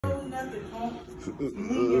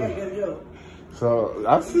So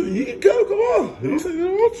I said, you can go, come on. You said you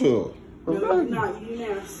don't want to. No, not. You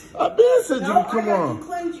didn't ask. I been said you can come on.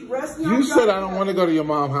 You said I don't want to go to your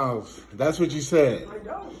mom's house. That's what you said. I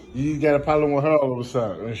don't. You got a problem with her all of a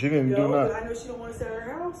sudden, and she didn't do nothing. I know she don't want to stay at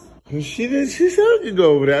her house. And she didn't. She said you could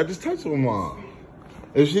go over there. I just touched her mom.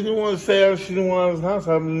 If she didn't want to stay, she didn't want his house.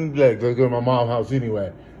 I'm like, let's go to my mom's house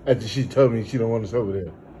anyway. After she told me she don't want us over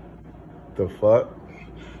there. The fuck?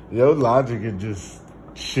 Your logic is just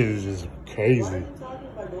shit is just crazy. Why are you talking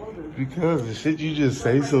about order? Because the shit you just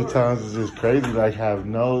say sometimes is just crazy. Like have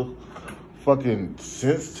no fucking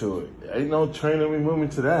sense to it. Ain't no training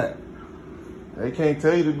movement to that. They can't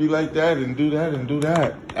tell you to be like that and do that and do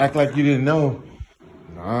that. Act like you didn't know.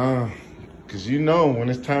 Nah. Cause you know when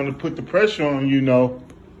it's time to put the pressure on, you know.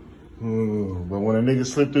 But when a nigga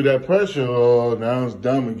slip through that pressure, oh, now it's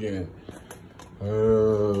dumb again. I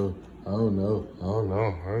don't know.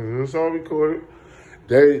 It's all recorded.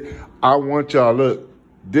 I want y'all, look,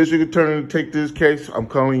 district attorney to take this case. I'm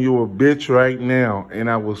calling you a bitch right now, and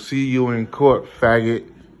I will see you in court,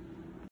 faggot.